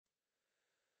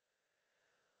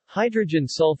Hydrogen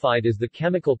sulfide is the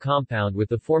chemical compound with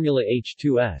the formula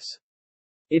H2S.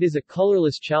 It is a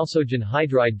colorless chalcogen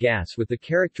hydride gas with the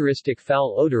characteristic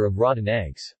foul odor of rotten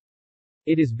eggs.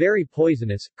 It is very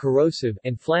poisonous, corrosive,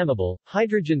 and flammable.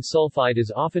 Hydrogen sulfide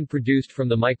is often produced from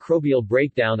the microbial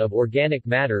breakdown of organic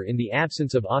matter in the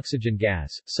absence of oxygen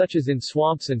gas, such as in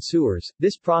swamps and sewers.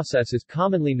 This process is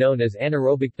commonly known as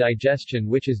anaerobic digestion,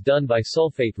 which is done by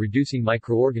sulfate-reducing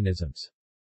microorganisms.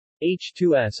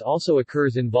 H2S also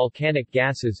occurs in volcanic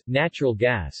gases, natural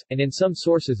gas, and in some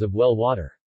sources of well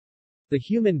water. The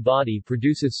human body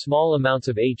produces small amounts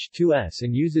of H2S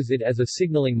and uses it as a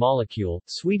signaling molecule.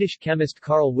 Swedish chemist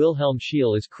Carl Wilhelm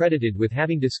Scheele is credited with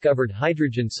having discovered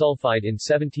hydrogen sulfide in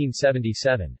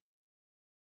 1777.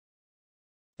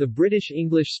 The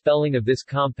British-English spelling of this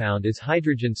compound is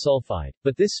hydrogen sulfide,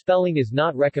 but this spelling is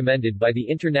not recommended by the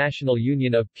International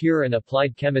Union of Pure and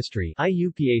Applied Chemistry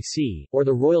 (IUPAC) or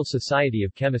the Royal Society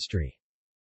of Chemistry.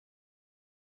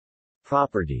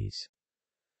 Properties.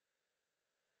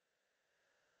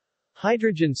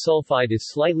 Hydrogen sulfide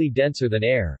is slightly denser than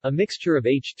air. A mixture of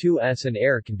H2S and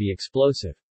air can be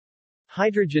explosive.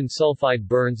 Hydrogen sulfide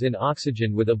burns in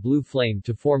oxygen with a blue flame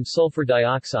to form sulfur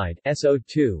dioxide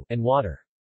 (SO2) and water.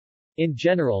 In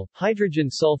general, hydrogen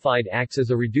sulfide acts as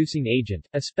a reducing agent,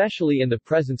 especially in the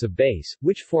presence of base,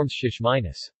 which forms Sh-.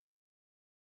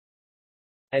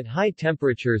 At high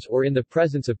temperatures or in the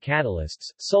presence of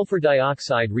catalysts, sulfur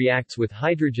dioxide reacts with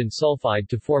hydrogen sulfide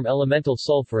to form elemental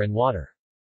sulfur and water.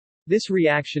 This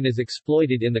reaction is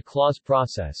exploited in the Claus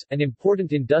process, an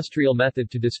important industrial method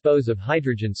to dispose of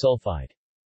hydrogen sulfide.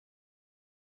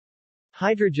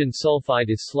 Hydrogen sulfide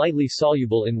is slightly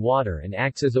soluble in water and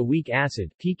acts as a weak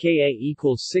acid, pKa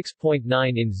equals 6.9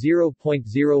 in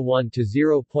 0.01 to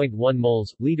 0.1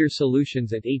 moles, liter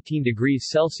solutions at 18 degrees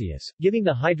Celsius, giving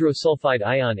the hydrosulfide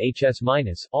ion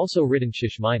Hs-, also written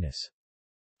Sh-.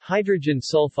 Hydrogen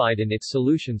sulfide and its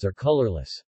solutions are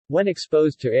colorless. When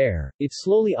exposed to air, it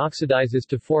slowly oxidizes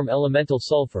to form elemental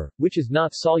sulfur, which is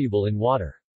not soluble in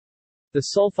water.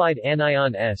 The sulfide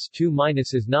anion S2-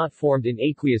 is not formed in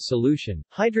aqueous solution.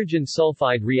 Hydrogen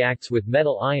sulfide reacts with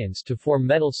metal ions to form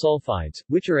metal sulfides,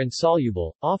 which are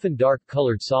insoluble, often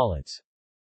dark-colored solids.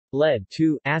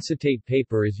 Lead-2 acetate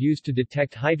paper is used to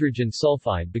detect hydrogen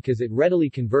sulfide because it readily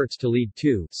converts to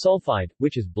lead-2 sulfide,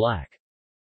 which is black.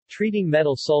 Treating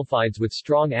metal sulfides with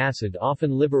strong acid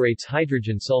often liberates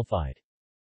hydrogen sulfide.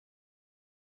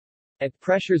 At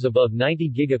pressures above 90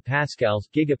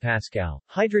 gigapascal,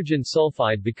 hydrogen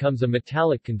sulfide becomes a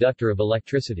metallic conductor of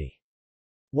electricity.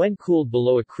 When cooled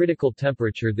below a critical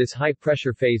temperature, this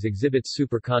high-pressure phase exhibits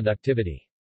superconductivity.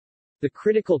 The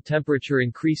critical temperature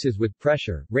increases with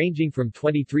pressure, ranging from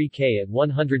 23 K at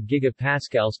 100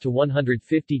 gigapascals to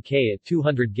 150 K at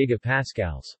 200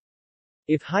 gigapascals.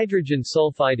 If hydrogen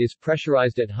sulfide is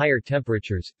pressurized at higher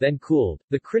temperatures, then cooled,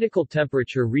 the critical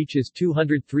temperature reaches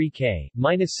 203 K,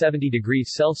 -70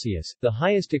 degrees Celsius, the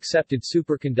highest accepted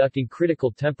superconducting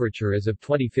critical temperature as of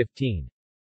 2015.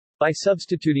 By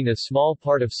substituting a small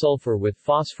part of sulfur with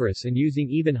phosphorus and using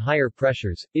even higher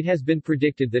pressures, it has been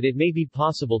predicted that it may be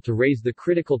possible to raise the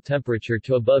critical temperature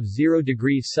to above 0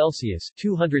 degrees Celsius,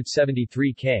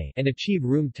 273 K, and achieve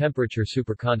room temperature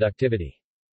superconductivity.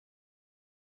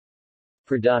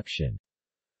 Production.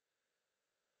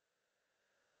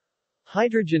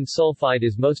 Hydrogen sulfide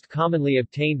is most commonly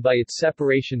obtained by its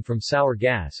separation from sour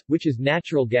gas, which is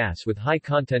natural gas with high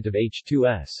content of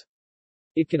H2S.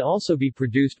 It can also be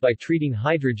produced by treating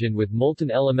hydrogen with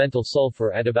molten elemental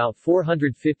sulfur at about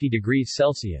 450 degrees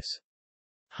Celsius.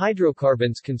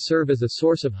 Hydrocarbons can serve as a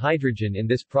source of hydrogen in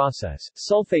this process.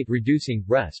 Sulfate-reducing,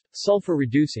 RESP,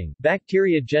 sulfur-reducing,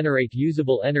 bacteria generate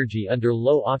usable energy under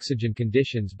low oxygen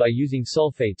conditions by using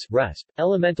sulfates, RESP,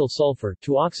 elemental sulfur,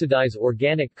 to oxidize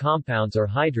organic compounds or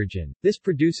hydrogen. This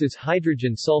produces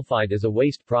hydrogen sulfide as a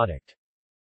waste product.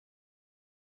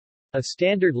 A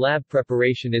standard lab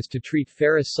preparation is to treat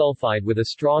ferrous sulfide with a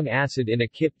strong acid in a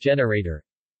KIP generator.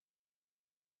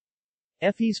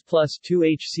 Fes plus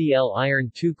 2HCl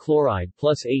iron 2 chloride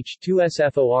plus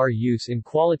H2SFOR use in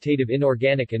qualitative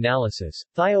inorganic analysis.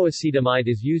 Thioacetamide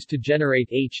is used to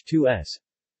generate H2S.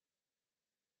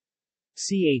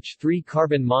 CH3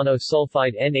 carbon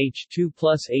monosulfide NH2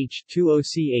 plus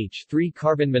H2OCH3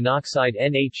 carbon monoxide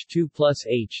NH2 plus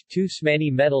H2 many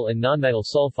metal and nonmetal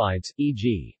sulfides,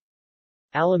 e.g.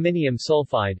 aluminium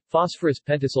sulfide, phosphorus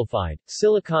pentasulfide,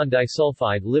 silicon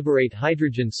disulfide liberate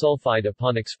hydrogen sulfide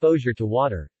upon exposure to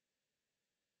water.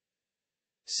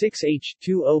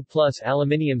 6H2O plus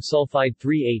aluminium sulfide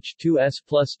 3H2S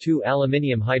plus 2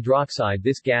 aluminium hydroxide.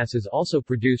 This gas is also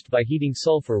produced by heating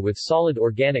sulfur with solid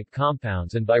organic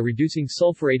compounds and by reducing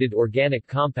sulfurated organic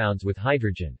compounds with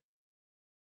hydrogen.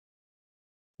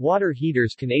 Water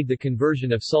heaters can aid the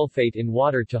conversion of sulfate in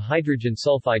water to hydrogen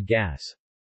sulfide gas.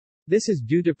 This is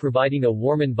due to providing a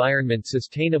warm environment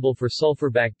sustainable for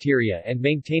sulfur bacteria and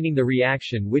maintaining the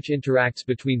reaction which interacts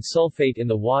between sulfate in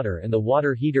the water and the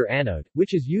water heater anode,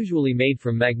 which is usually made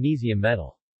from magnesium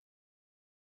metal.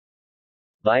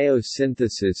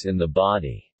 Biosynthesis in the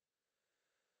body.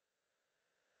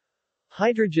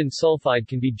 Hydrogen sulfide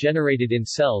can be generated in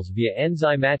cells via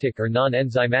enzymatic or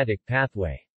non-enzymatic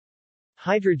pathway.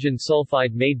 Hydrogen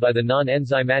sulfide made by the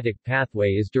non-enzymatic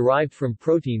pathway is derived from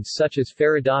proteins such as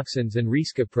ferredoxins and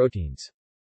RISCA proteins.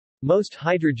 Most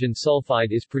hydrogen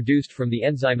sulfide is produced from the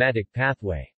enzymatic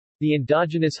pathway. The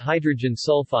endogenous hydrogen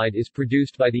sulfide is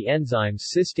produced by the enzymes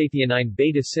cystathionine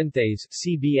beta synthase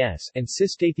 (CBS) and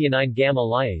cystathionine gamma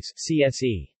lyase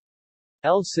 (CSE).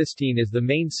 L-cysteine is the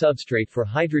main substrate for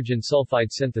hydrogen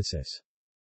sulfide synthesis.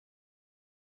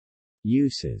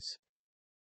 Uses: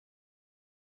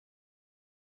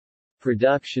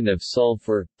 production of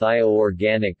sulfur,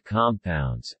 thioorganic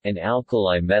compounds, and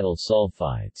alkali metal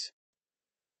sulfides.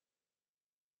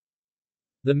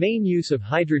 The main use of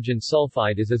hydrogen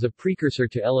sulfide is as a precursor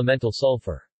to elemental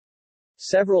sulfur.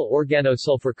 Several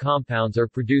organosulfur compounds are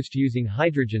produced using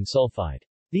hydrogen sulfide.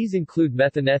 These include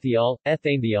methanethiol,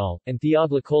 ethanethiol, and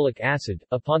thioglycolic acid.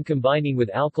 Upon combining with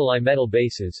alkali metal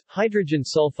bases, hydrogen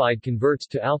sulfide converts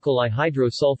to alkali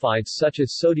hydrosulfides such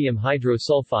as sodium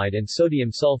hydrosulfide and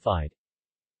sodium sulfide.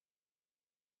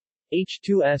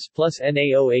 H2S plus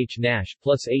NaOH NaH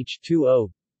plus H2O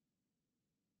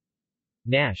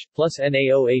NaH plus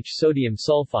NaOH sodium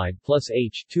sulfide plus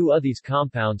H2O. These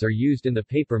compounds are used in the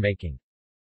paper making.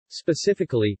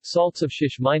 Specifically, salts of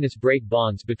Sh- break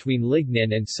bonds between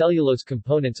lignin and cellulose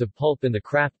components of pulp in the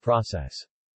Kraft process.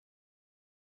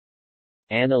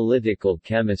 Analytical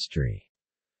chemistry.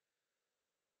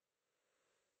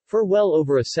 For well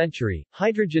over a century,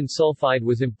 hydrogen sulfide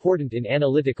was important in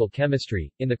analytical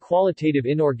chemistry, in the qualitative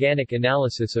inorganic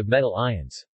analysis of metal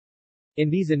ions. In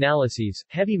these analyses,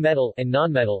 heavy metal and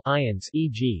nonmetal ions,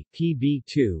 e.g.,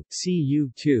 Pb2,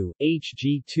 Cu2,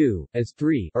 Hg2,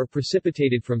 As3, are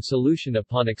precipitated from solution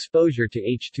upon exposure to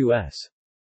H2S.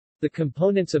 The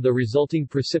components of the resulting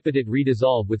precipitate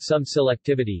redissolve with some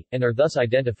selectivity, and are thus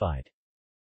identified.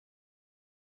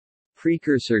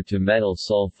 Precursor to metal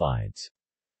sulfides.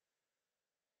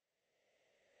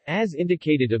 As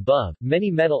indicated above,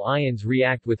 many metal ions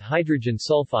react with hydrogen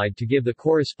sulfide to give the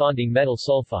corresponding metal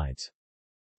sulfides.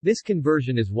 This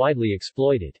conversion is widely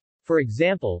exploited. For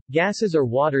example, gases or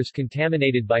waters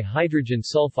contaminated by hydrogen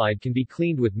sulfide can be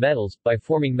cleaned with metals, by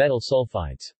forming metal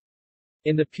sulfides.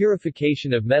 In the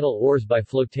purification of metal ores by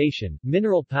flotation,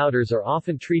 mineral powders are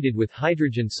often treated with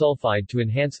hydrogen sulfide to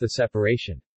enhance the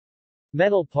separation.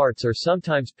 Metal parts are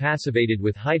sometimes passivated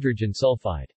with hydrogen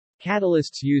sulfide.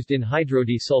 Catalysts used in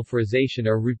hydrodesulfurization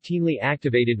are routinely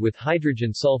activated with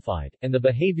hydrogen sulfide, and the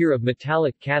behavior of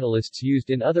metallic catalysts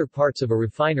used in other parts of a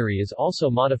refinery is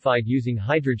also modified using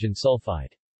hydrogen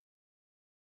sulfide.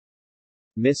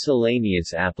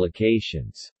 Miscellaneous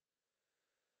applications.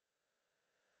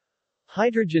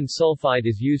 Hydrogen sulfide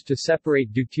is used to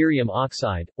separate deuterium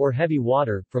oxide, or heavy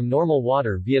water, from normal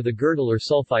water via the Gödel or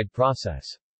sulfide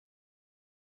process.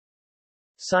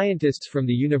 Scientists from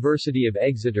the University of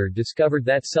Exeter discovered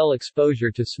that cell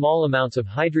exposure to small amounts of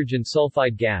hydrogen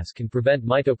sulfide gas can prevent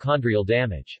mitochondrial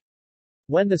damage.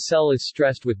 When the cell is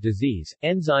stressed with disease,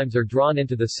 enzymes are drawn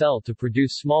into the cell to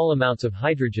produce small amounts of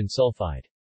hydrogen sulfide.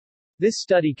 This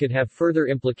study could have further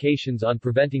implications on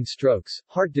preventing strokes,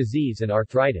 heart disease and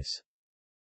arthritis.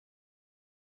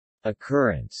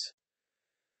 Occurrence.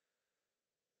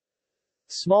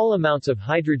 Small amounts of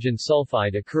hydrogen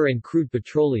sulfide occur in crude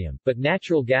petroleum, but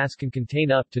natural gas can contain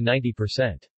up to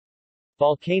 90%.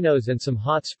 Volcanoes and some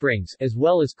hot springs, as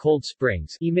well as cold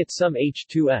springs, emit some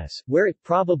H2S, where it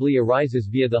probably arises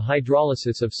via the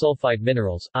hydrolysis of sulfide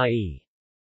minerals, i.e.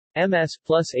 Ms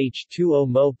plus H2O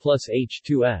Mo plus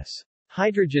H2S.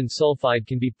 Hydrogen sulfide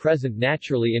can be present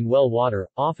naturally in well water,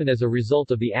 often as a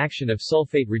result of the action of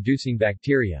sulfate-reducing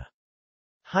bacteria.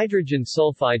 Hydrogen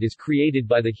sulfide is created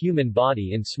by the human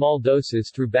body in small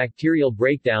doses through bacterial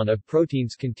breakdown of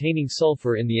proteins containing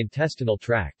sulfur in the intestinal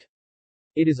tract.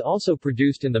 It is also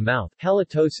produced in the mouth.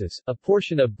 Halitosis, a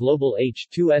portion of global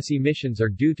H2S emissions are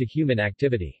due to human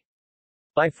activity.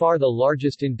 By far the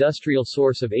largest industrial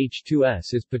source of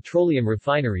H2S is petroleum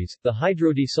refineries. The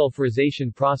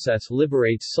hydrodesulfurization process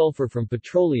liberates sulfur from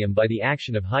petroleum by the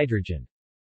action of hydrogen.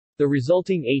 The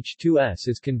resulting H2S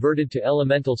is converted to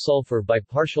elemental sulfur by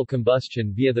partial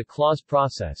combustion via the Claus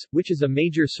process, which is a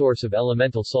major source of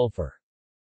elemental sulfur.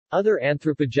 Other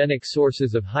anthropogenic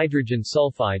sources of hydrogen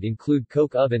sulfide include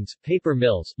coke ovens, paper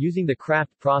mills using the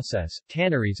Kraft process,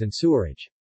 tanneries and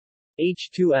sewerage.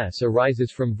 H2S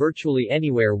arises from virtually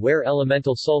anywhere where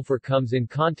elemental sulfur comes in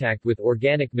contact with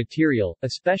organic material,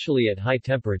 especially at high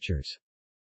temperatures.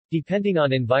 Depending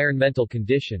on environmental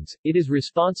conditions, it is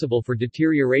responsible for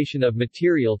deterioration of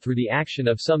material through the action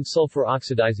of some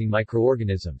sulfur-oxidizing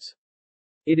microorganisms.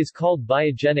 It is called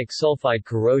biogenic sulfide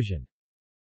corrosion.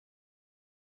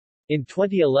 In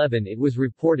 2011 it was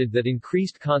reported that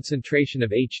increased concentration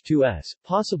of H2S,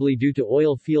 possibly due to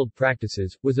oil field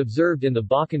practices, was observed in the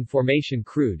Bakken Formation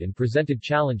crude and presented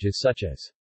challenges such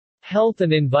as health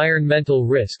and environmental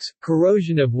risks,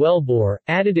 corrosion of wellbore,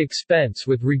 added expense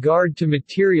with regard to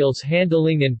materials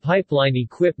handling and pipeline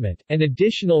equipment, and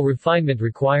additional refinement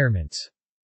requirements.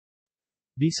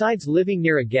 Besides living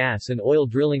near a gas and oil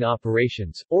drilling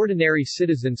operations, ordinary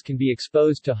citizens can be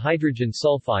exposed to hydrogen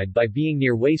sulfide by being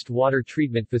near wastewater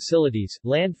treatment facilities,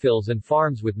 landfills and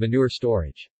farms with manure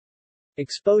storage.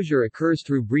 Exposure occurs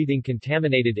through breathing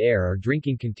contaminated air or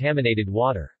drinking contaminated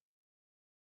water.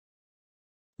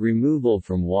 Removal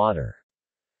from water.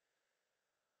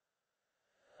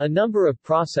 A number of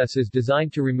processes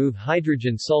designed to remove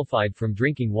hydrogen sulfide from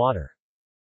drinking water.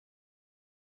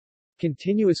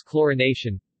 Continuous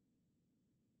chlorination.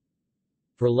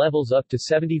 For levels up to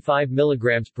 75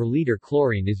 mg per liter,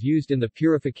 chlorine is used in the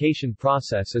purification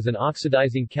process as an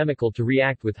oxidizing chemical to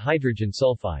react with hydrogen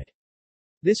sulfide.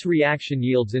 This reaction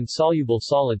yields insoluble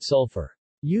solid sulfur.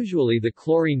 Usually the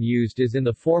chlorine used is in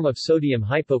the form of sodium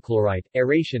hypochlorite.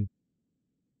 Aeration.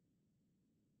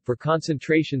 For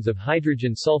concentrations of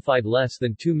hydrogen sulfide less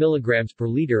than 2 mg per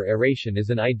liter, aeration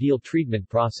is an ideal treatment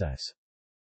process.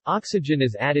 Oxygen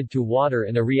is added to water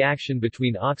and a reaction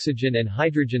between oxygen and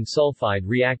hydrogen sulfide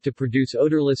react to produce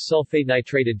odorless sulfate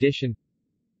nitrate addition.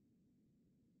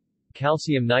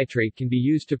 Calcium nitrate can be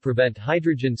used to prevent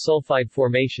hydrogen sulfide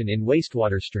formation in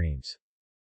wastewater streams.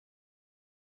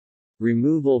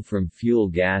 Removal from fuel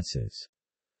gases.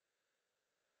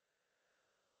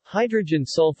 Hydrogen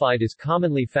sulfide is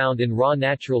commonly found in raw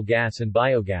natural gas and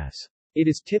biogas. It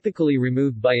is typically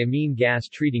removed by amine gas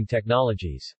treating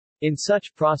technologies. In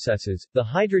such processes, the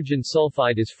hydrogen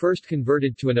sulfide is first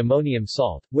converted to an ammonium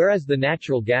salt, whereas the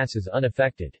natural gas is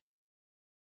unaffected.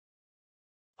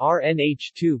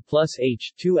 RNH2 plus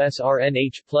H2S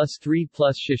RNH plus 3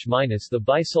 plus sh minus the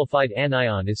bisulfide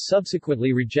anion is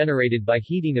subsequently regenerated by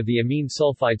heating of the amine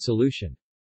sulfide solution.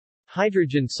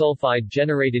 Hydrogen sulfide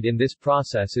generated in this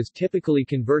process is typically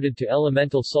converted to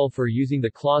elemental sulfur using the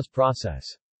Claus process.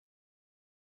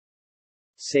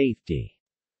 Safety.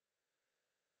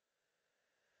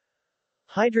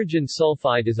 Hydrogen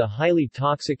sulfide is a highly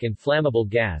toxic and flammable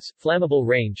gas, flammable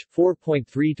range, 4.3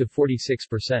 to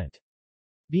 46%.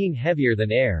 Being heavier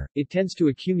than air, it tends to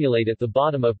accumulate at the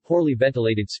bottom of poorly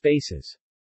ventilated spaces.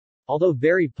 Although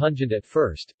very pungent at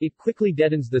first, it quickly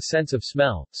deadens the sense of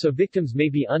smell, so victims may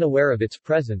be unaware of its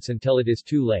presence until it is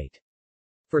too late.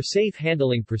 For safe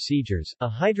handling procedures, a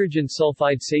hydrogen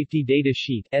sulfide safety data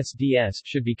sheet (SDS)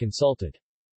 should be consulted.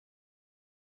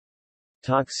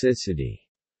 Toxicity.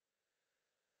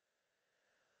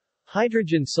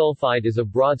 Hydrogen sulfide is a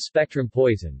broad-spectrum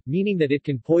poison, meaning that it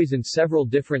can poison several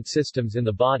different systems in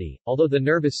the body, although the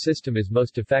nervous system is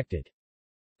most affected.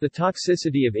 The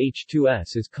toxicity of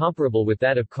H2S is comparable with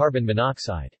that of carbon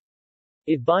monoxide.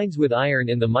 It binds with iron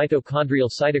in the mitochondrial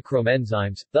cytochrome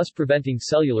enzymes, thus preventing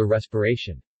cellular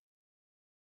respiration.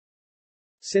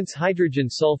 Since hydrogen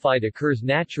sulfide occurs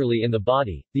naturally in the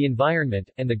body, the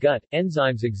environment, and the gut,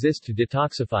 enzymes exist to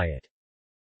detoxify it.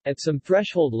 At some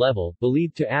threshold level,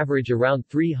 believed to average around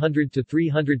 300 to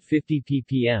 350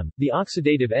 ppm, the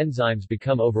oxidative enzymes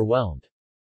become overwhelmed.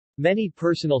 Many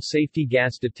personal safety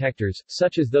gas detectors,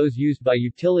 such as those used by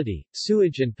utility,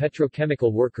 sewage and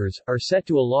petrochemical workers, are set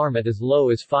to alarm at as low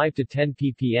as 5 to 10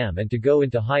 ppm and to go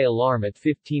into high alarm at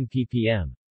 15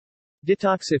 ppm.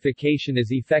 Detoxification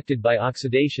is effected by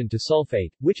oxidation to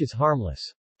sulfate, which is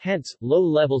harmless. Hence, low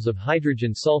levels of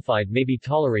hydrogen sulfide may be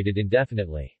tolerated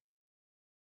indefinitely.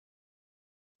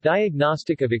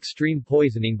 Diagnostic of extreme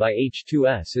poisoning by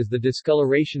H2S is the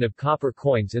discoloration of copper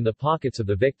coins in the pockets of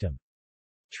the victim.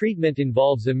 Treatment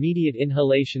involves immediate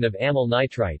inhalation of amyl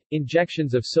nitrite,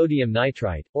 injections of sodium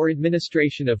nitrite, or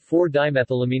administration of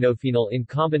 4-dimethylaminophenol in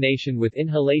combination with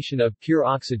inhalation of pure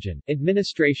oxygen,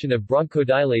 administration of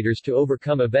bronchodilators to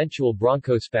overcome eventual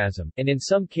bronchospasm, and in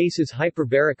some cases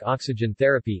hyperbaric oxygen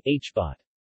therapy (HBOT).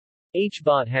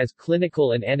 HBOT has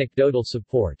clinical and anecdotal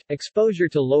support. Exposure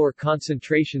to lower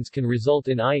concentrations can result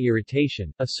in eye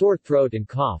irritation, a sore throat and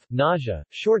cough, nausea,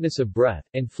 shortness of breath,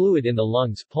 and fluid in the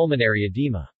lungs, pulmonary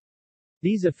edema.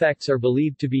 These effects are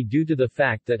believed to be due to the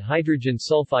fact that hydrogen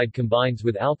sulfide combines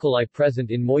with alkali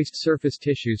present in moist surface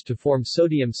tissues to form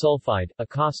sodium sulfide, a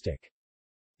caustic.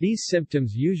 These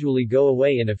symptoms usually go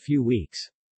away in a few weeks.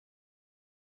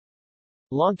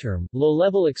 Long-term,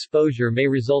 low-level exposure may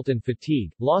result in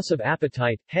fatigue, loss of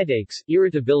appetite, headaches,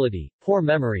 irritability, poor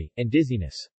memory, and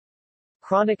dizziness.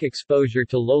 Chronic exposure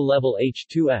to low-level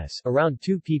H2S around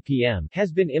 2 ppm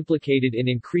has been implicated in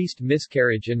increased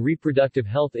miscarriage and reproductive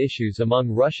health issues among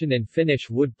Russian and Finnish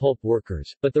wood pulp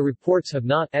workers, but the reports have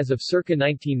not, as of circa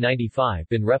 1995,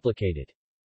 been replicated.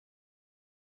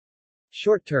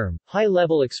 Short-term,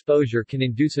 high-level exposure can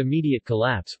induce immediate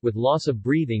collapse, with loss of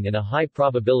breathing and a high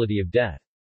probability of death.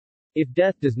 If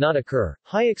death does not occur,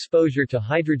 high exposure to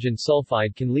hydrogen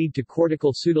sulfide can lead to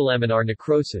cortical pseudolaminar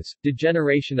necrosis,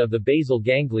 degeneration of the basal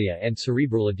ganglia and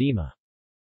cerebral edema.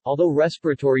 Although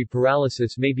respiratory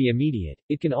paralysis may be immediate,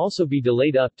 it can also be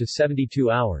delayed up to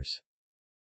 72 hours.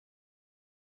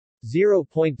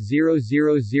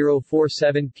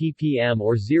 0.00047 ppm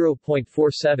or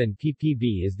 0.47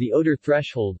 ppb is the odor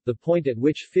threshold, the point at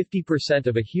which 50%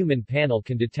 of a human panel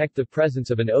can detect the presence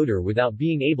of an odor without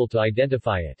being able to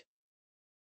identify it.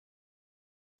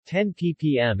 10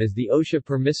 ppm is the OSHA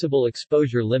permissible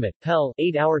exposure limit, PEL,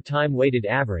 8-hour time-weighted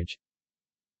average.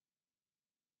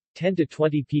 10 to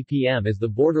 20 ppm is the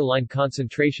borderline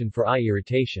concentration for eye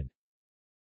irritation.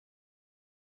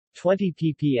 20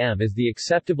 ppm is the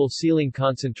acceptable ceiling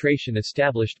concentration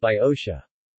established by OSHA.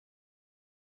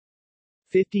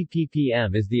 50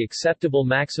 ppm is the acceptable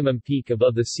maximum peak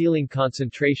above the ceiling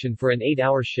concentration for an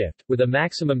 8-hour shift, with a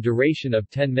maximum duration of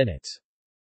 10 minutes.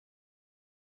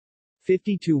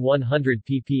 50 to 100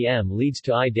 ppm leads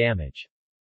to eye damage.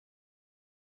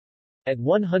 At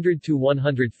 100 to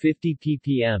 150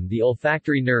 ppm the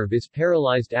olfactory nerve is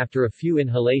paralyzed after a few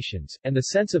inhalations, and the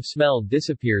sense of smell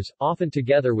disappears, often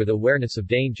together with awareness of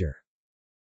danger.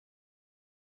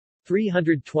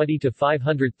 320 to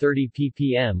 530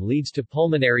 ppm leads to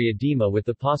pulmonary edema with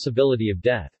the possibility of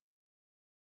death.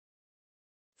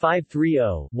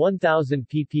 530-1000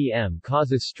 ppm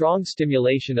causes strong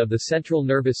stimulation of the central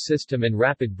nervous system and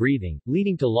rapid breathing,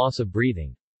 leading to loss of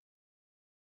breathing.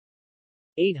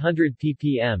 800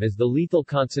 ppm is the lethal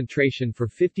concentration for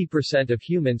 50% of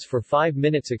humans for 5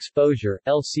 minutes exposure,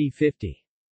 LC50.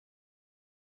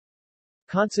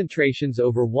 Concentrations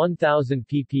over 1000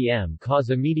 ppm cause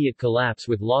immediate collapse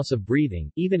with loss of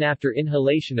breathing, even after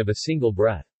inhalation of a single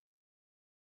breath.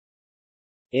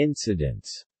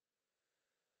 Incidents.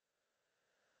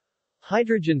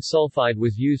 Hydrogen sulfide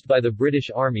was used by the British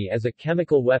Army as a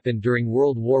chemical weapon during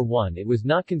World War I. It was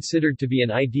not considered to be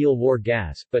an ideal war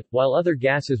gas, but, while other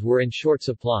gases were in short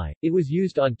supply, it was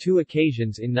used on 2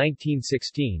 occasions in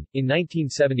 1916. In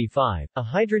 1975, a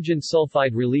hydrogen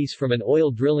sulfide release from an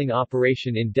oil drilling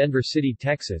operation in Denver City,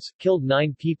 Texas, killed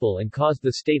 9 people and caused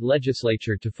the state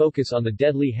legislature to focus on the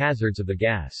deadly hazards of the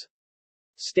gas.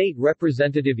 State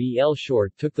Representative E. L.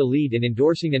 Short took the lead in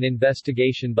endorsing an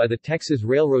investigation by the Texas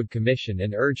Railroad Commission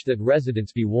and urged that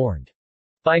residents be warned,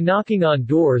 by knocking on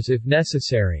doors if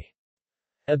necessary,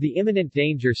 of the imminent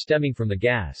danger stemming from the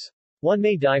gas. One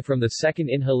may die from the second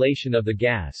inhalation of the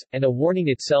gas, and a warning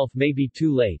itself may be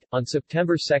too late. On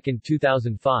September 2,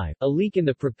 2005, a leak in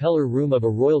the propeller room of a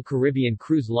Royal Caribbean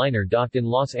cruise liner docked in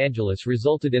Los Angeles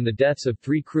resulted in the deaths of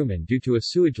 3 crewmen due to a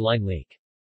sewage line leak.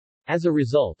 As a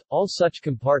result, all such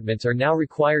compartments are now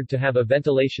required to have a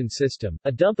ventilation system.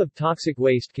 A dump of toxic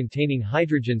waste containing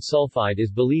hydrogen sulfide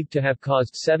is believed to have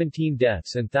caused 17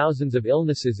 deaths and thousands of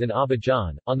illnesses in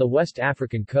Abidjan, on the West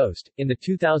African coast, in the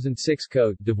 2006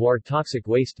 Côte d'Ivoire toxic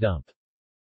waste dump.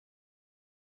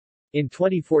 In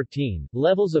 2014,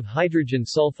 levels of hydrogen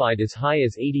sulfide as high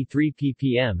as 83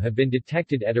 ppm have been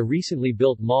detected at a recently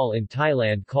built mall in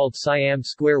Thailand called Siam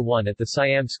Square 1 at the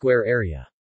Siam Square area.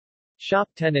 Shop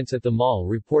tenants at the mall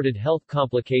reported health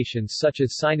complications such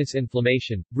as sinus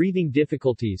inflammation, breathing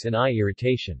difficulties and eye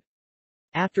irritation.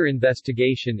 After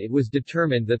investigation, it was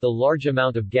determined that the large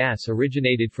amount of gas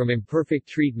originated from imperfect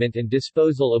treatment and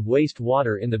disposal of waste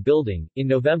water in the building. In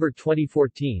November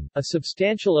 2014, a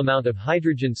substantial amount of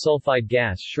hydrogen sulfide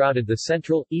gas shrouded the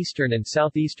central, eastern and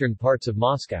southeastern parts of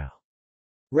Moscow.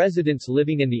 Residents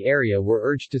living in the area were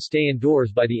urged to stay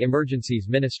indoors by the Emergencies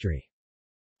Ministry.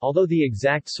 Although the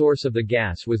exact source of the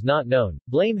gas was not known,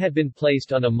 blame had been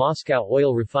placed on a Moscow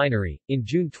oil refinery. In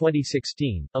June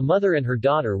 2016, a mother and her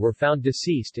daughter were found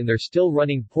deceased in their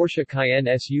still-running Porsche Cayenne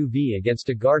SUV against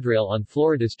a guardrail on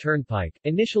Florida's Turnpike,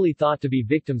 initially thought to be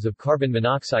victims of carbon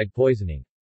monoxide poisoning.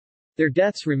 Their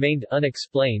deaths remained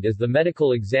unexplained as the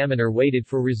medical examiner waited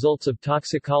for results of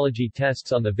toxicology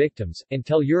tests on the victims,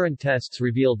 until urine tests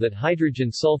revealed that hydrogen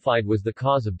sulfide was the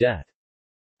cause of death.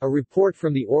 A report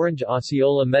from the Orange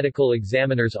Osceola Medical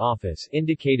Examiner's Office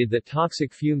indicated that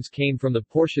toxic fumes came from the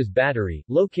Porsche's battery,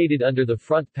 located under the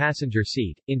front passenger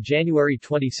seat. In January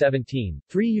 2017,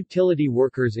 3 utility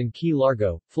workers in Key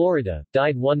Largo, Florida,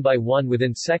 died one by one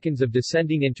within seconds of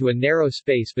descending into a narrow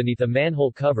space beneath a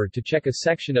manhole cover to check a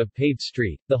section of paved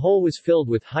street. The hole was filled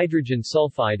with hydrogen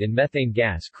sulfide and methane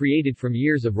gas created from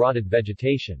years of rotted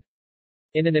vegetation.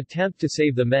 In an attempt to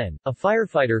save the men, a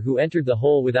firefighter who entered the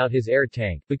hole without his air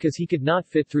tank, because he could not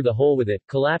fit through the hole with it,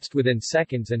 collapsed within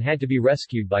seconds and had to be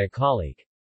rescued by a colleague.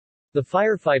 The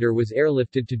firefighter was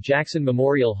airlifted to Jackson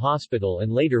Memorial Hospital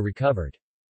and later recovered.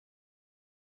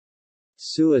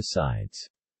 Suicides.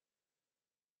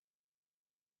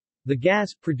 The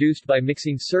gas, produced by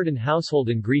mixing certain household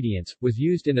ingredients, was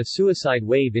used in a suicide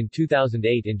wave in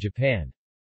 2008 in Japan.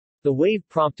 The wave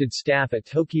prompted staff at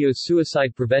Tokyo's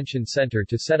Suicide Prevention Center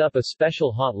to set up a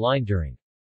special hotline during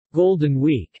Golden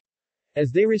Week,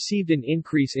 as they received an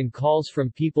increase in calls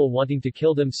from people wanting to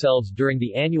kill themselves during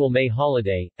the annual May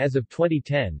holiday. As of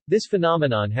 2010, this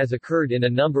phenomenon has occurred in a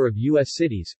number of U.S.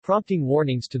 cities, prompting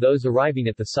warnings to those arriving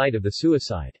at the site of the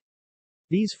suicide.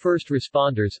 These first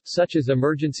responders, such as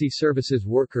emergency services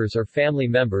workers or family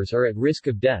members, are at risk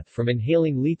of death from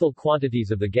inhaling lethal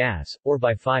quantities of the gas, or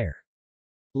by fire.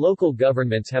 Local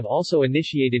governments have also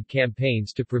initiated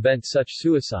campaigns to prevent such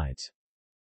suicides.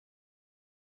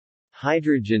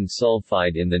 Hydrogen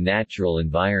sulfide in the natural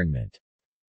environment.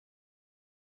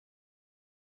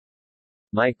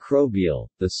 Microbial,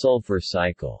 the sulfur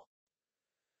cycle.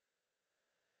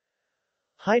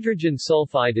 Hydrogen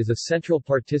sulfide is a central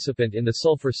participant in the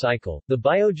sulfur cycle, the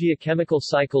biogeochemical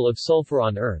cycle of sulfur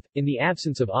on Earth. In the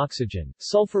absence of oxygen,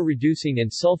 sulfur-reducing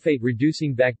and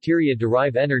sulfate-reducing bacteria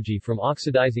derive energy from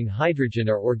oxidizing hydrogen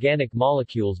or organic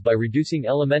molecules by reducing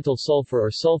elemental sulfur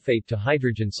or sulfate to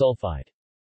hydrogen sulfide.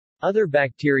 Other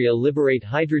bacteria liberate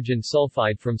hydrogen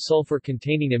sulfide from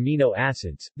sulfur-containing amino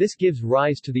acids. This gives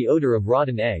rise to the odor of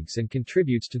rotten eggs and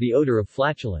contributes to the odor of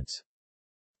flatulence.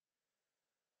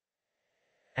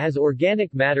 As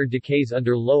organic matter decays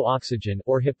under low oxygen,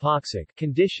 or hypoxic,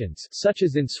 conditions, such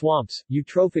as in swamps,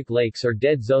 eutrophic lakes or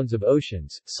dead zones of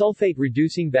oceans,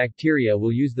 sulfate-reducing bacteria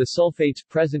will use the sulfates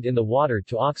present in the water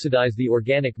to oxidize the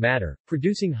organic matter,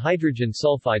 producing hydrogen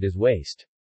sulfide as waste.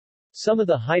 Some of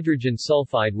the hydrogen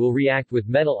sulfide will react with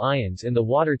metal ions in the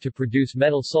water to produce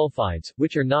metal sulfides,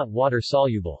 which are not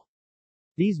water-soluble.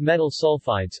 These metal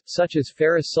sulfides, such as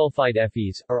ferrous sulfide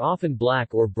Fes, are often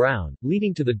black or brown,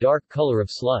 leading to the dark color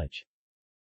of sludge.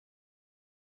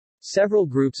 Several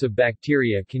groups of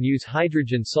bacteria can use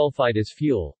hydrogen sulfide as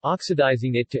fuel,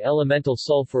 oxidizing it to elemental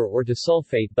sulfur or to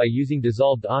sulfate by using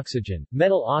dissolved oxygen,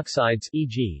 metal oxides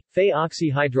e.g., Fe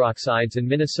oxyhydroxides and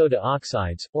Minnesota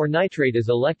oxides, or nitrate as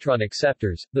electron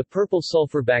acceptors. The purple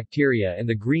sulfur bacteria and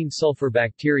the green sulfur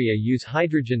bacteria use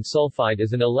hydrogen sulfide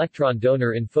as an electron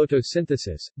donor in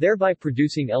photosynthesis, thereby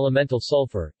producing elemental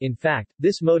sulfur. In fact,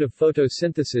 this mode of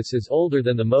photosynthesis is older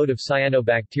than the mode of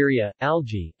cyanobacteria,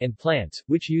 algae, and plants,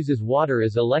 which uses water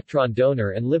as electron donor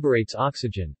and liberates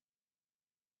oxygen.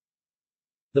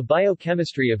 The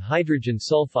biochemistry of hydrogen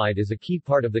sulfide is a key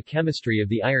part of the chemistry of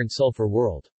the iron-sulfur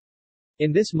world.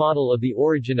 In this model of the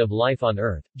origin of life on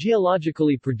Earth,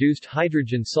 geologically produced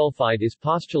hydrogen sulfide is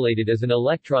postulated as an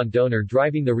electron donor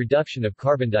driving the reduction of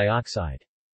carbon dioxide.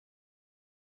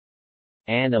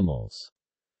 Animals.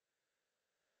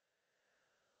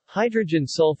 Hydrogen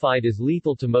sulfide is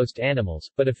lethal to most animals,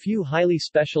 but a few highly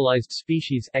specialized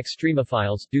species,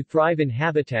 extremophiles, do thrive in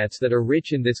habitats that are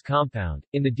rich in this compound.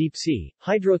 In the deep sea,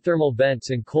 hydrothermal vents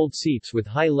and cold seeps with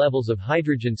high levels of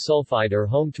hydrogen sulfide are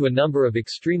home to a number of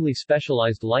extremely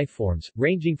specialized lifeforms,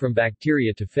 ranging from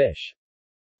bacteria to fish.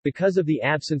 Because of the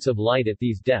absence of light at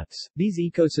these depths, these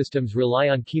ecosystems rely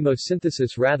on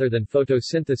chemosynthesis rather than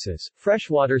photosynthesis.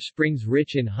 Freshwater springs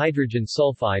rich in hydrogen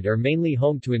sulfide are mainly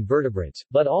home to invertebrates,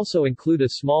 but also include a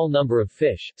small number of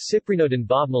fish, Cyprinodon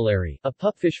bobmalari, a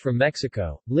pupfish from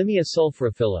Mexico, Limia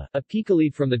sulfurophila, a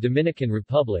picalide from the Dominican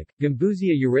Republic,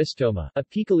 Gambusia eurystoma, a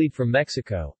picalide from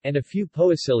Mexico, and a few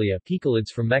Poecilia, picalids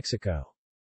from Mexico.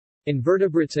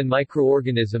 Invertebrates and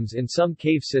microorganisms in some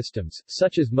cave systems,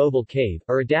 such as Mobile Cave,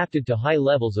 are adapted to high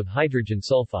levels of hydrogen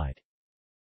sulfide.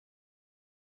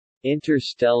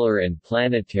 Interstellar and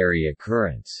planetary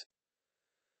occurrence.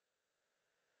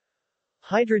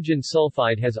 Hydrogen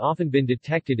sulfide has often been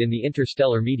detected in the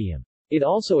interstellar medium. It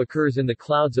also occurs in the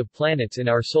clouds of planets in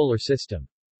our solar system.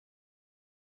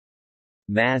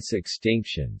 Mass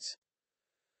extinctions.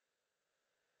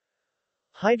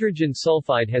 Hydrogen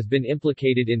sulfide has been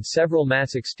implicated in several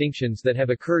mass extinctions that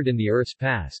have occurred in the Earth's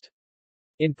past.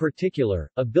 In particular,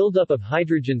 a buildup of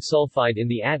hydrogen sulfide in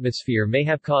the atmosphere may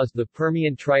have caused the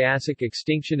Permian-Triassic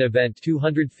extinction event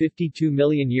 252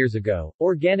 million years ago.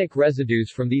 Organic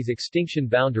residues from these extinction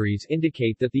boundaries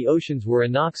indicate that the oceans were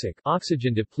anoxic,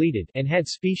 oxygen-depleted, and had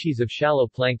species of shallow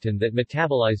plankton that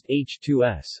metabolized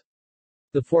H2S.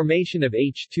 The formation of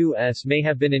H2S may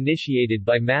have been initiated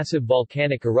by massive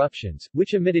volcanic eruptions,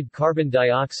 which emitted carbon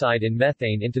dioxide and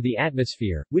methane into the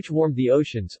atmosphere, which warmed the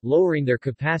oceans, lowering their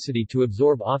capacity to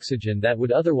absorb oxygen that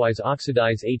would otherwise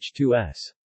oxidize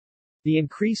H2S. The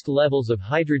increased levels of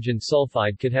hydrogen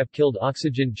sulfide could have killed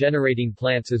oxygen-generating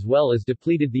plants as well as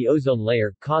depleted the ozone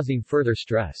layer, causing further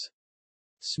stress.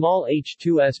 Small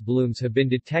H2S blooms have been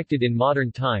detected in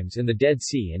modern times in the Dead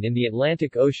Sea and in the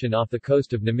Atlantic Ocean off the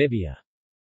coast of Namibia.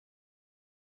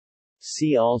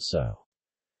 See also: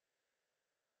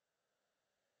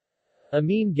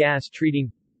 amine gas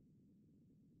treating,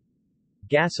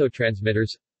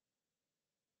 gasotransmitters,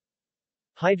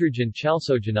 hydrogen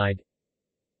chalcogenide,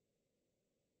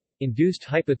 induced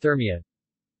hypothermia,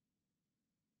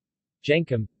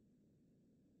 Jenkem,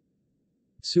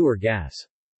 sewer gas.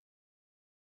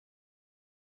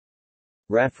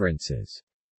 References.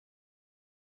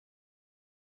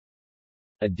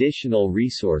 Additional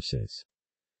resources.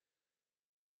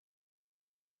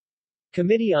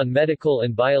 Committee on Medical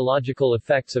and Biological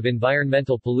Effects of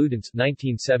Environmental Pollutants,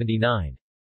 1979.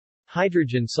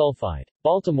 Hydrogen sulfide.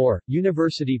 Baltimore,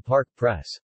 University Park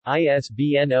Press.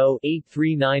 ISBN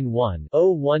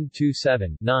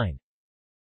 0-8391-0127-9.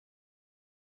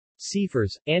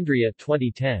 Seifers, Andrea,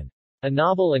 2010. A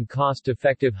Novel and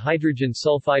Cost-Effective Hydrogen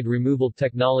Sulfide Removal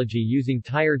Technology Using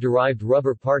Tire-Derived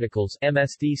Rubber Particles,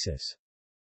 MS thesis.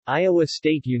 Iowa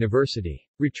State University.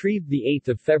 Retrieved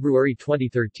 8 February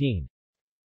 2013.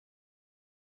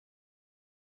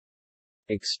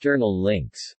 External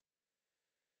links.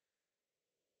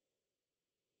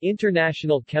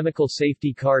 International Chemical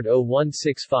Safety Card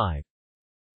 0165.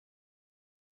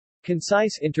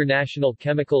 Concise International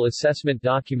Chemical Assessment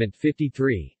Document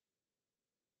 53.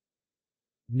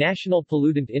 National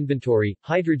Pollutant Inventory,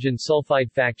 Hydrogen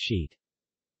Sulfide Fact Sheet.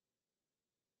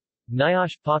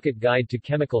 NIOSH Pocket Guide to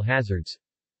Chemical Hazards.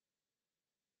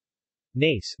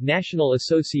 NACE, National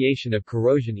Association of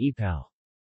Corrosion EPAL.